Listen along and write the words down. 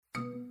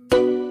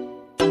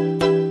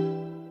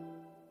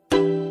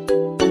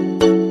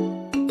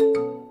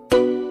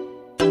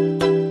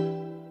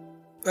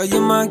Ayo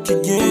Marq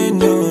again,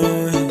 no.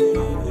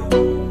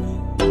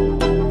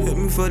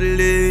 Hemmy for the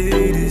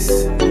ladies,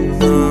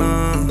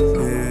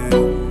 yeah.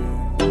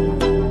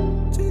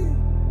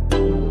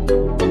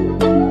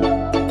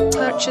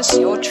 Purchase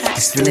your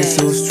tracks today. This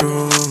feeling so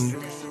strong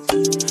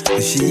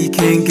that she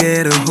can't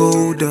get a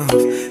hold of.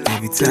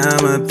 Every time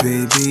my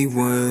baby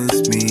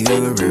wants me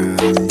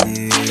around,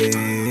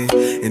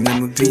 yeah. And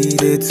I'ma be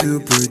there to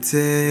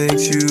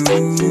protect you,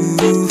 like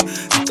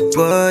a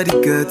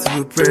bodyguard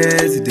to a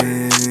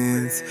president,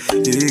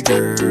 yeah,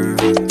 girl.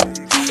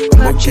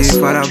 Purchase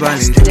your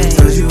tracks today.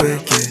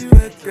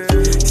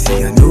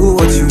 See, I know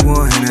what you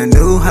want and I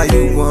know how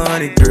you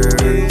want it,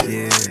 girl,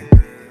 yeah.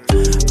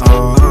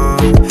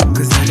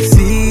 Cause I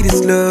see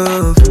this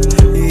love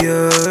in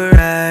your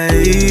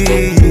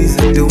eyes.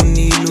 I don't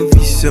need no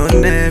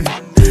visionary,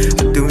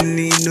 I don't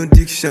need no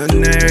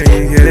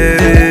dictionary,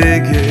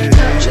 yeah.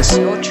 Purchase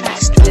your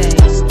tracks today.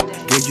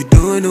 Girl, you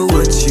don't know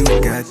what you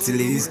got till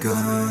it's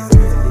gone,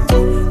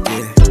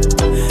 yeah.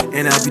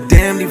 And I'll be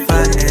damned if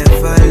I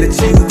ever let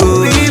you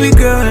go. Baby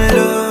girl, I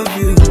love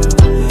you.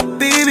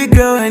 Baby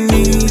girl, I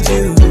need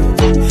you.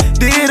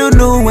 They don't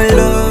know I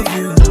love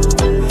you,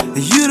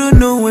 and you don't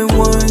know I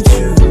want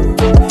you.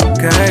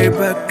 Carry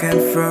back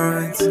and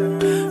front,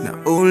 not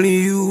only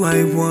you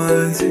I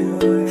want.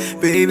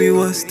 Baby,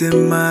 what's the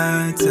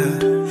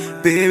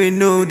matter? Baby,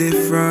 no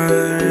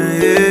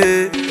different,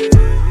 yeah.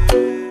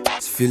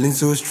 It's feeling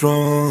so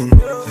strong,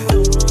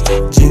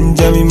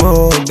 ginger me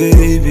more,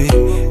 baby.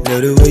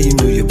 Love the way you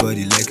move your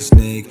body like a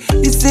snake.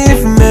 It's in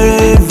from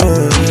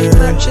heaven.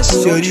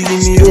 Shorty,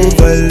 give me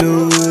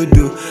overload,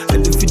 oh.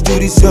 And if you do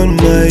this on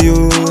my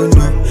own,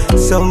 oh.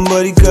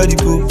 Somebody call the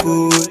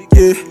popo,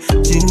 yeah.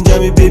 Ginger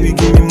me, baby,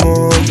 give me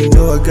more. You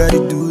know I gotta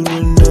do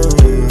it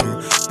now.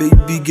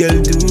 Baby girl,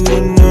 do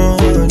it now.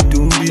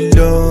 Don't be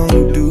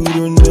long, do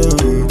it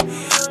now.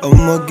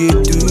 I'ma get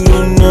do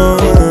it now.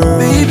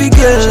 Baby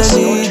girl, I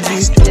need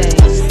you.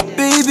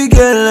 Baby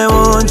girl, I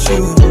want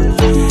you.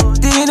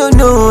 They don't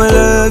know I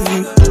love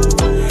you.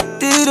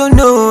 They don't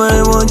know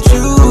I want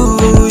you,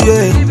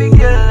 yeah. Baby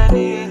girl, I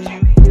need you.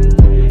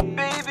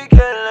 Baby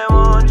girl, I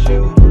want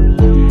you.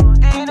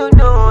 They don't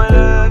know I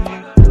love you.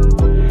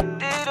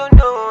 They don't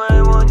know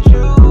I want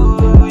you,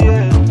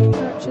 yeah.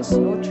 Purchase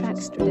your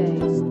tracks today.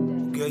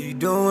 Girl, you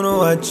don't know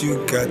what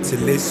you got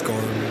till it's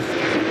gone.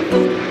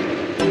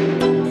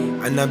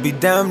 And I'll be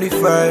damned if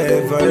I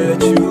ever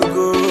let you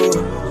go.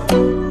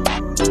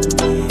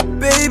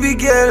 Baby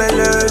girl, I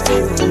love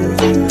you.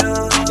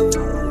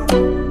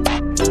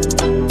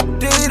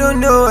 They don't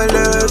know I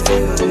love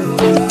you.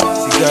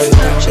 She got it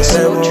Purchase that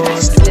I your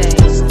tracks want.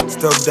 today.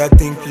 Stop that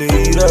thing, play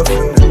it up.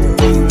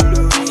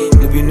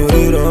 Let me know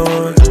they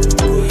don't.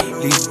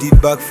 Leave the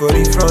back for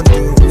the front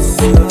too.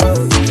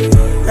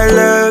 I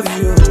love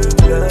you.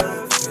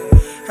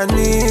 I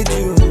need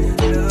you.